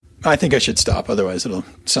I think I should stop. Otherwise, it'll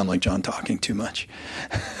sound like John talking too much.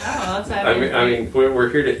 Oh, I mean, we're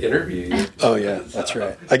here to interview you. Oh, yeah, that's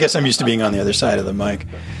right. I guess I'm used to being on the other side of the mic.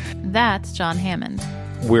 That's John Hammond.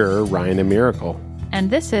 We're Ryan and Miracle.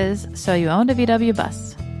 And this is So You Owned a VW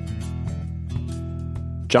Bus.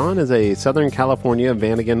 John is a Southern California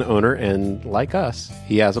Vanagon owner, and like us,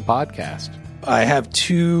 he has a podcast. I have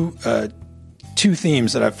two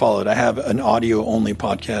themes that I've followed. I have an audio-only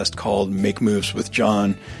podcast called Make Moves with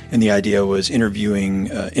John, and the idea was interviewing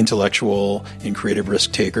intellectual and creative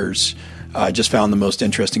risk takers. I just found the most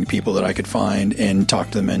interesting people that I could find and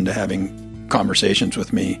talked them into having conversations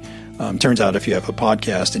with me. Turns out if you have a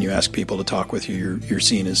podcast and you ask people to talk with you, you're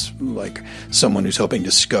seen as like someone who's helping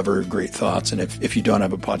discover great thoughts. And if you don't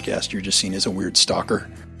have a podcast, you're just seen as a weird stalker.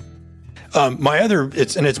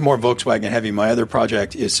 It's more Volkswagen heavy. My other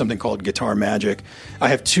project is something called Guitar Magic. I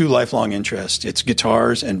have two lifelong interests. It's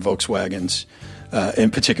guitars and Volkswagens,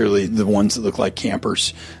 and particularly the ones that look like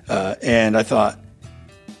campers. And I thought,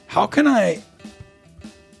 how can I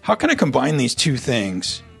combine these two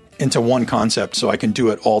things into one concept so I can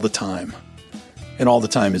do it all the time? And all the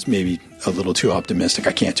time is maybe a little too optimistic.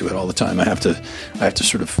 I can't do it all the time. I have to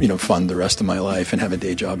sort of, fund the rest of my life and have a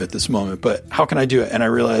day job at this moment. But how can I do it? And I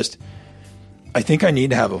realized I think I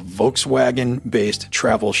need to have a Volkswagen-based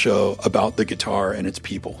travel show about the guitar and its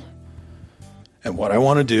people. And what I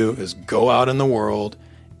want to do is go out in the world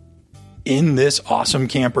in this awesome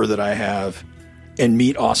camper that I have and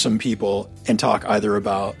meet awesome people and talk either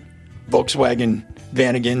about Volkswagen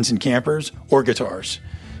Vanagons and campers or guitars.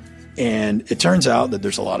 And it turns out that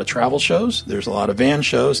there's a lot of travel shows, there's a lot of van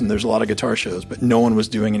shows, and there's a lot of guitar shows, but no one was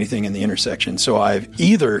doing anything in the intersection. So I've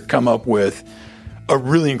either come up with a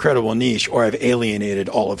really incredible niche, or I've alienated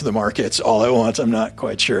all of the markets all at once. I'm not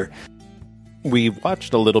quite sure. We've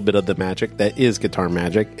watched a little bit of the magic that is Guitar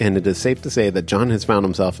Magic, and it is safe to say that John has found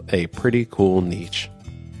himself a pretty cool niche.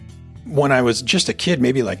 When I was just a kid,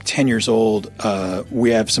 maybe like 10 years old,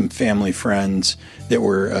 we have some family friends that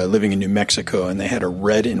were living in New Mexico, and they had a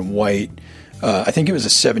red and white, I think it was a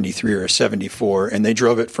 73 or a 74, and they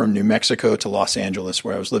drove it from New Mexico to Los Angeles,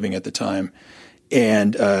 where I was living at the time.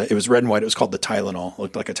 And it was red and white. It was called the Tylenol. It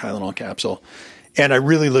looked like a Tylenol capsule. And I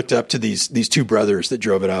really looked up to these two brothers that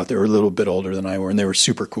drove it out. They were a little bit older than I were, and they were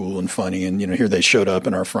super cool and funny. And, here they showed up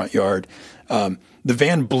in our front yard. The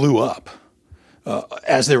van blew up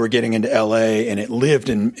as they were getting into L.A., and it lived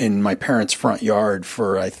in my parents' front yard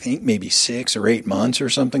for, I think, maybe 6 or 8 months or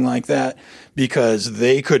something like that, because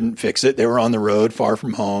they couldn't fix it. They were on the road far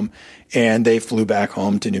from home, and they flew back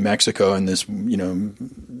home to New Mexico, and this,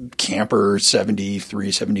 camper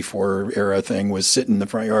 73, 74 era thing was sitting in the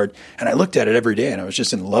front yard. And I looked at it every day, and I was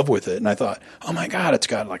just in love with it. And I thought, oh my God, it's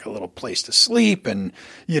got like a little place to sleep, and,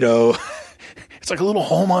 it's like a little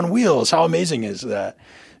home on wheels. How amazing is that?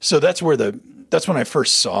 So that's when I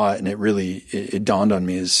first saw it, and it dawned on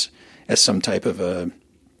me as some type of a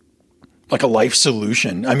life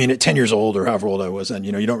solution. I mean, at 10 years old or however old I was then,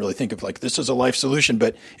 you don't really think of like this is a life solution.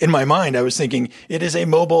 But in my mind, I was thinking it is a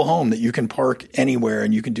mobile home that you can park anywhere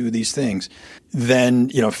and you can do these things. Then,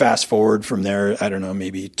 fast forward from there, I don't know,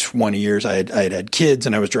 maybe 20 years, I had kids,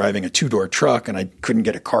 and I was driving a 2-door truck, and I couldn't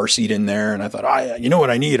get a car seat in there. And I thought, you know what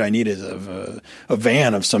I need? I need is a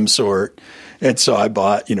van of some sort. And so I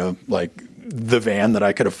bought, the van that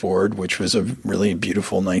I could afford, which was a really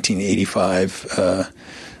beautiful 1985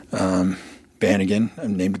 Vanagon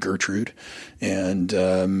named Gertrude. And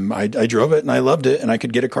I drove it, and I loved it, and I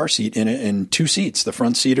could get a car seat in it in 2 seats, the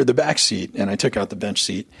front seat or the back seat. And I took out the bench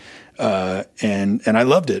seat, and I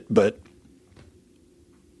loved it, but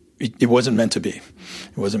it wasn't meant to be.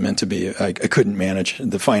 It wasn't meant to be. I couldn't manage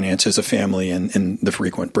the finances of family and the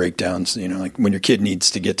frequent breakdowns. Like when your kid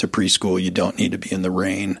needs to get to preschool, you don't need to be in the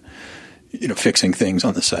rain, fixing things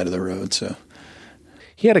on the side of the road. So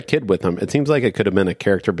he had a kid with him. It seems like it could have been a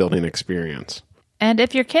character building experience. And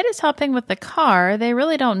if your kid is helping with the car, they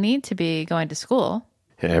really don't need to be going to school.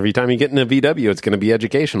 Every time you get in a VW, it's going to be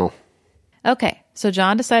educational. Okay, so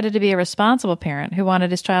John decided to be a responsible parent who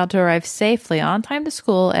wanted his child to arrive safely on time to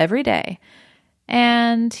school every day.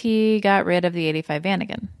 And he got rid of the 85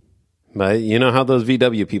 Vanagon. But you know how those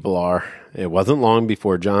VW people are. It wasn't long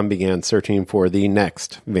before John began searching for the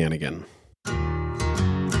next Vanagon.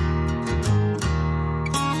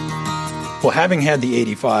 Well, having had the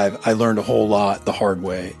 85, I learned a whole lot the hard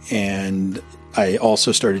way. And I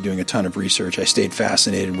also started doing a ton of research. I stayed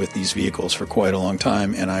fascinated with these vehicles for quite a long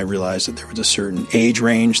time, and I realized that there was a certain age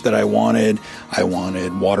range that I wanted. I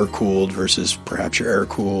wanted water-cooled versus perhaps your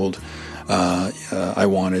air-cooled. I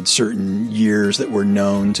wanted certain years that were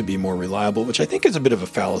known to be more reliable, which I think is a bit of a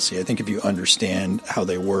fallacy. I think if you understand how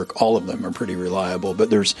they work, all of them are pretty reliable. But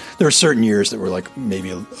there are certain years that were like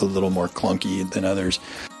maybe a little more clunky than others.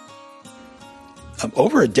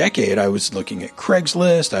 Over a decade, I was looking at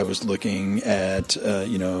Craigslist. I was looking at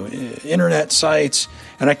internet sites,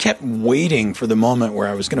 and I kept waiting for the moment where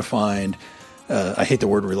I was going to find. I hate the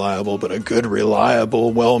word reliable, but a good,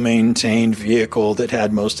 reliable, well-maintained vehicle that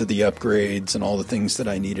had most of the upgrades and all the things that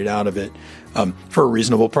I needed out of it for a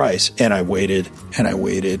reasonable price. And I waited and I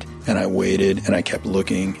waited and I waited and I kept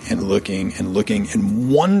looking and looking and looking.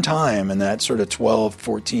 And one time in that sort of 12,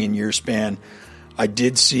 14-year span, I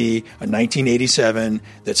did see a 1987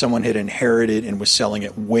 that someone had inherited and was selling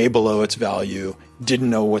it way below its value. Didn't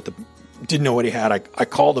know what he had. I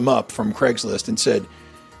called him up from Craigslist and said,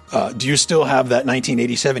 do you still have that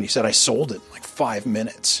 1987? He said, I sold it in like 5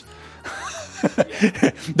 minutes.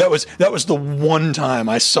 That was the one time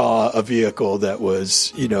I saw a vehicle that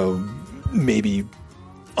was, maybe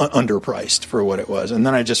underpriced for what it was. And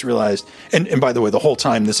then I just realized, and by the way, the whole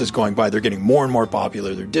time this is going by, they're getting more and more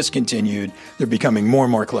popular. They're discontinued. They're becoming more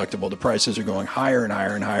and more collectible. The prices are going higher and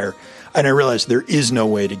higher and higher. And I realized there is no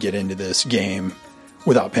way to get into this game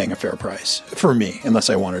without paying a fair price for me, unless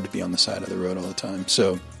I wanted to be on the side of the road all the time.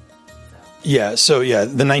 So the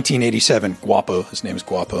 1987 Guapo, his name is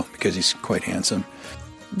Guapo because he's quite handsome.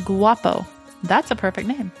 Guapo. That's a perfect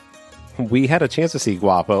name. We had a chance to see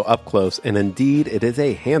Guapo up close, and indeed, it is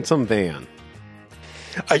a handsome van.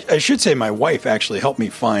 I should say my wife actually helped me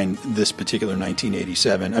find this particular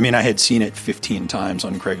 1987. I mean, I had seen it 15 times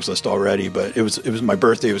on Craigslist already, but it was my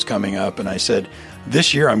birthday was coming up, and I said,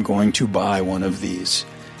 this year I'm going to buy one of these.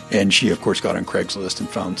 And she, of course, got on Craigslist and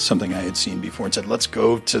found something I had seen before and said, let's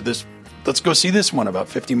go see this one about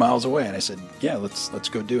 50 miles away. And I said, yeah, let's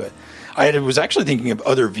go do it. I was actually thinking of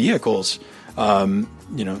other vehicles.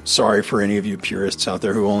 Sorry for any of you purists out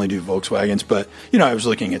there who only do Volkswagens, but, I was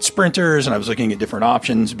looking at Sprinters and I was looking at different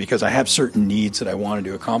options because I have certain needs that I wanted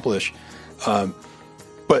to accomplish.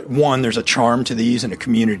 But one, there's a charm to these and a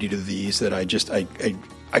community to these that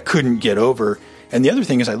I couldn't get over. And the other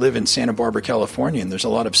thing is I live in Santa Barbara, California, and there's a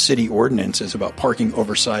lot of city ordinances about parking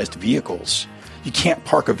oversized vehicles. You can't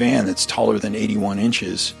park a van that's taller than 81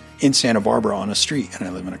 inches in Santa Barbara on a street. And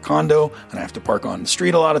I live in a condo, and I have to park on the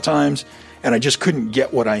street a lot of times. And I just couldn't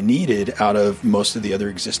get what I needed out of most of the other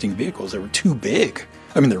existing vehicles. They were too big.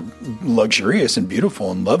 I mean, they're luxurious and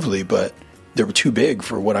beautiful and lovely, but they were too big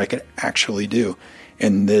for what I could actually do.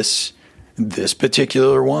 And this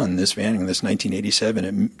particular one, this van, this 1987,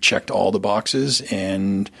 it checked all the boxes.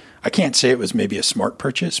 And I can't say it was maybe a smart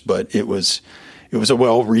purchase, but it was a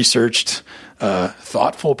well-researched,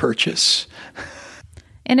 thoughtful purchase.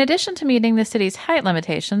 In addition to meeting the city's height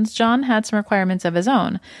limitations, John had some requirements of his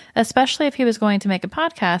own, especially if he was going to make a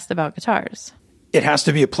podcast about guitars. It has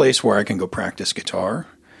to be a place where I can go practice guitar.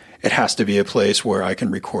 It has to be a place where I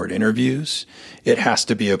can record interviews. It has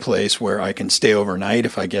to be a place where I can stay overnight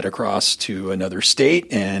if I get across to another state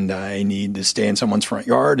and I need to stay in someone's front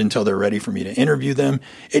yard until they're ready for me to interview them.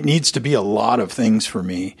 It needs to be a lot of things for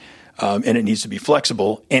me, and it needs to be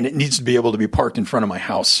flexible, and it needs to be able to be parked in front of my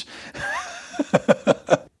house.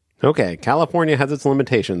 Okay, California has its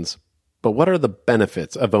limitations, but what are the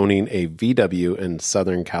benefits of owning a VW in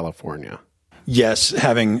Southern California? Yes,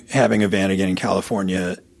 having a van again in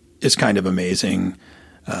California is kind of amazing.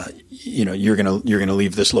 You're gonna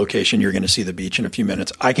leave this location. You're gonna see the beach in a few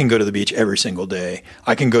minutes. I can go to the beach every single day.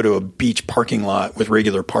 I can go to a beach parking lot with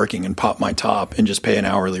regular parking and pop my top and just pay an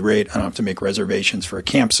hourly rate. I don't have to make reservations for a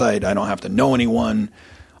campsite. I don't have to know anyone.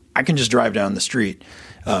 I can just drive down the street.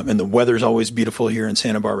 And the weather's always beautiful here in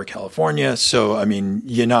Santa Barbara, California. So, I mean,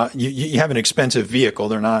 you have an expensive vehicle.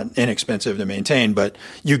 They're not inexpensive to maintain, but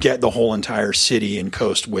you get the whole entire city and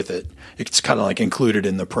coast with it. It's kind of like included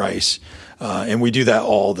in the price. And we do that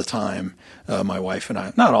all the time. My wife and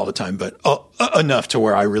I, not all the time, but enough to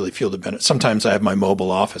where I really feel the benefit. Sometimes I have my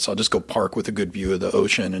mobile office. I'll just go park with a good view of the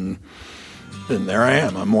ocean and there I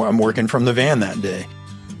am. I'm working from the van that day.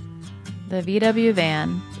 The VW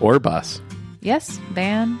van. Or bus. Yes,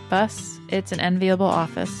 van, bus. It's an enviable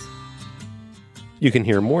office. You can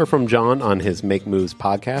hear more from John on his Make Moves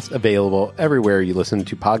podcast, available everywhere you listen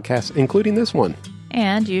to podcasts, including this one.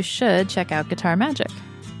 And you should check out Guitar Magic.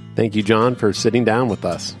 Thank you, John, for sitting down with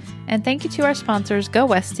us. And thank you to our sponsors, Go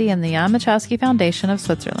Westy and the Jan Machowski Foundation of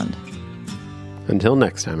Switzerland. Until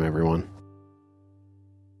next time, everyone.